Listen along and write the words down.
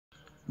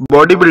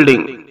Body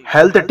building,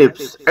 health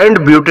tips and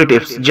beauty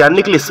tips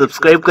जानने के लिए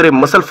सब्सक्राइब करें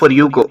मसल फॉर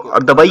यू को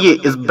और दबाइए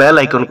इस बेल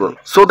आइकन को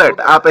सो दैट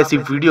आप ऐसी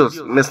वीडियोस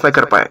मिस न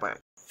कर पाए।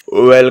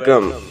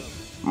 वेलकम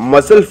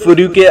मसल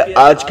फॉर यू के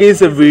आज के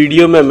इस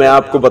वीडियो में मैं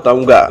आपको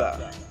बताऊंगा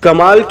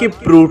कमाल के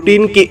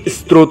प्रोटीन के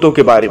स्रोतों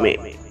के बारे में।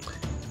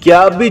 क्या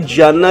आप भी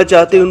जानना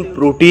चाहते हैं उन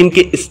प्रोटीन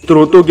के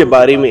स्रोतों के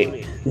बारे में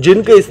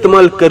जिनका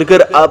इस्तेमाल कर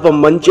कर आप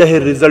मनचाहे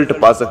रिजल्ट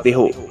पा सकते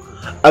हो?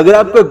 अगर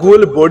आपका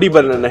गोल बॉडी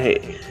बनाना है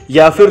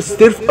या फिर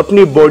सिर्फ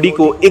अपनी बॉडी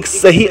को एक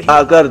सही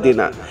आकार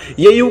देना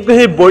या यूं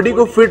कहें बॉडी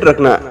को फिट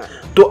रखना,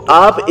 तो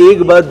आप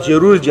एक बात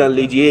जरूर जान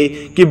लीजिए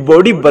कि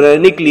बॉडी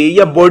बनाने के लिए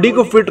या बॉडी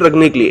को फिट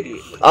रखने के लिए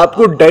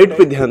आपको डाइट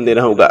पे ध्यान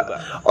देना होगा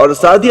और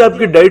साथ ही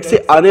आपकी डाइट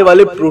से आने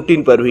वाले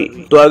प्रोटीन पर भी।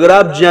 तो अगर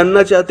आप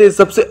जानना चाहते हैं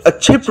सबसे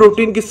अच्छे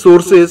प्रोटीन के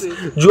सोर्सेस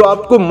जो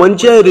आपको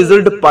मनचाहे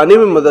रिजल्ट पाने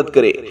में मदद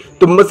करे,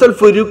 तो मसल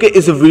फॉर यू के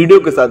इस वीडियो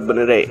के साथ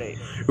बने रहे।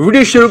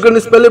 वीडियो शुरू करने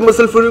से पहले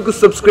मसल फॉर यू को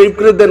सब्सक्राइब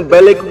करें, देन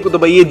बेल आइकन को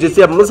दबाइए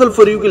जिससे आप मसल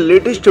फॉर यू के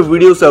लेटेस्ट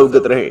वीडियो से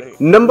अवगत रहें।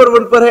 नंबर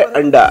 1 पर है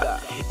अंडा।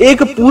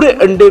 एक पूरे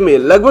अंडे में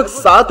लगभग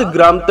 7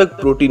 ग्राम तक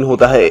प्रोटीन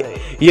होता है।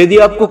 यदि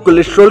आपको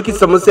कोलेस्ट्रॉल की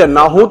समस्या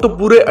ना हो तो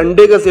पूरे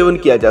अंडे का सेवन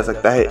किया जा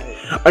सकता है।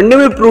 अंडे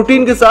में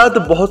प्रोटीन के साथ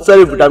बहुत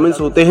सारे विटामिन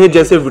होते हैं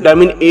जैसे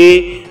विटामिन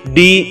ए,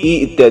 डी, ई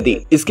इत्यादि।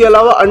 इसके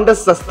अलावा अंडा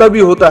सस्ता भी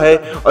होता है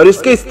और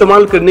इसका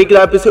इस्तेमाल करने के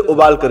लिए आप इसे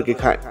उबाल करके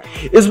खाएं।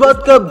 इस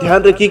बात का आप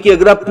ध्यान रखिए कि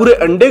अगर आप पूरे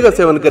अंडे का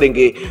सेवन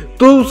करेंगे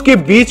तो उसके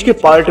बीच के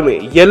पार्ट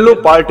में, येलो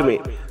पार्ट में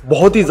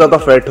बहुत ही ज्यादा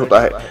फैट होता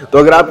है। तो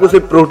अगर आपको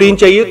सिर्फ प्रोटीन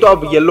चाहिए तो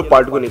आप येलो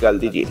पार्ट को निकाल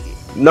दीजिए।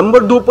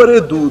 नंबर 2 पर है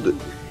दूध।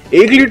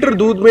 1 लीटर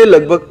दूध में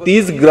लगभग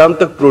 30 ग्राम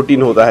तक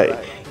प्रोटीन होता है।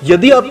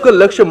 यदि आपका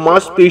लक्ष्य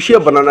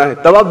मांसपेशियां बनाना है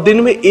तब आप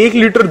दिन में 1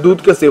 लीटर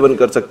दूध का सेवन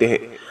कर सकते हैं।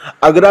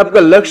 अगर आपका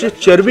लक्ष्य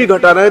चर्बी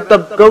घटाना है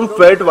तब कम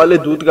फैट वाले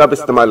दूध का आप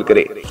इस्तेमाल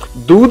करें।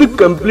 दूध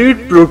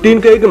कंप्लीट प्रोटीन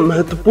का एक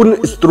महत्वपूर्ण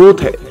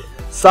स्रोत है,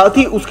 साथ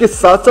ही उसके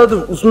साथ साथ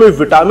उसमें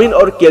विटामिन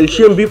और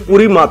कैल्शियम भी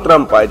पूरी मात्रा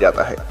में पाया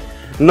जाता है।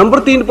 नंबर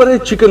 3 पर है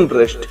chicken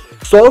breast.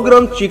 100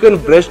 gram chicken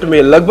breast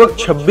में लगभग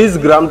 26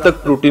 ग्राम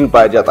तक प्रोटीन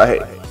पाया जाता है।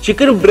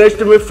 चिकन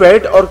ब्रेस्ट में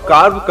फैट और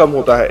कार्ब कम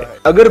होता है।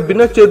 अगर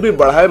बिना चर्बी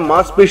बढ़ाए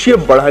मांसपेशियां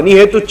बढ़ानी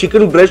है तो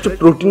चिकन ब्रेस्ट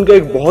प्रोटीन का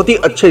एक बहुत ही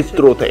अच्छा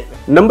स्रोत है।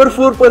 नंबर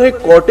 4 पर है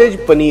कॉटेज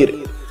पनीर।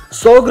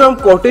 100 ग्राम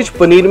कॉटेज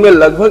पनीर में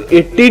लगभग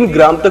 18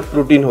 ग्राम तक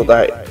प्रोटीन होता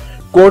है।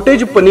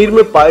 कॉटेज पनीर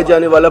में पाए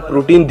जाने वाला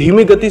प्रोटीन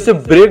धीमी गति से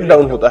ब्रेक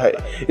डाउन होता है,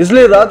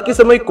 इसलिए रात के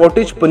समय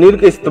कॉटेज पनीर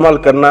का इस्तेमाल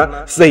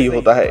करना सही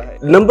होता है।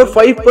 नंबर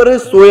 5 पर है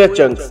सोया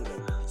चंक्स।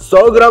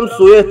 100 ग्राम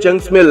सोया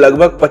चंक्स में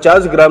लगभग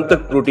 50 ग्राम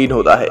तक प्रोटीन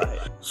होता है।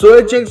 सोया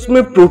चंक्स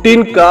में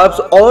प्रोटीन, कार्ब्स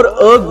और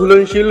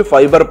अघुलनशील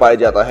फाइबर पाया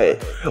जाता है।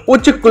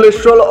 उच्च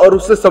कोलेस्ट्रॉल और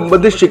उससे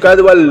संबंधित शिकायत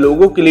वाले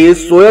लोगों के लिए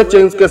सोया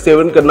चंक्स का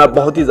सेवन करना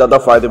बहुत ही ज्यादा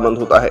फायदेमंद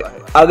होता है।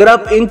 अगर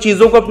आप इन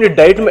चीजों को अपनी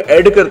डाइट में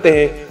ऐड करते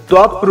हैं तो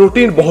आप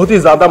प्रोटीन बहुत ही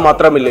ज्यादा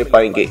मात्रा में ले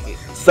पाएंगे।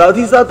 साथ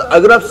ही साथ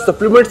अगर आप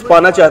सप्लीमेंट्स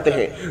पाना चाहते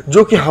हैं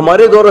जो कि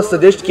हमारे द्वारा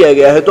सजेस्ट किया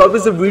गया है तो आप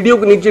इस वीडियो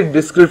के नीचे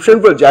डिस्क्रिप्शन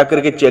पर जाकर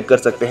के चेक कर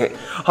सकते हैं।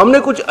 हमने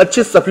कुछ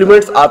अच्छे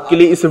सप्लीमेंट्स आपके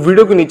लिए इस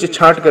वीडियो के नीचे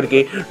छांट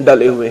करके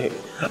डाले हुए हैं।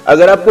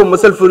 अगर आपको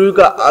मसल फॉर यू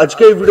का आज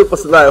का ये वीडियो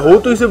पसंद आया हो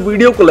तो इस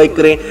वीडियो को लाइक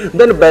करें,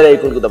 देन बेल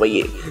आइकन को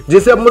दबाइए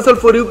जिससे आप मसल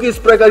फॉर यू की इस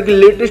प्रकार की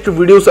लेटेस्ट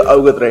वीडियो से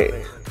अवगत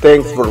रहें।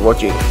 Thanks for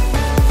watching.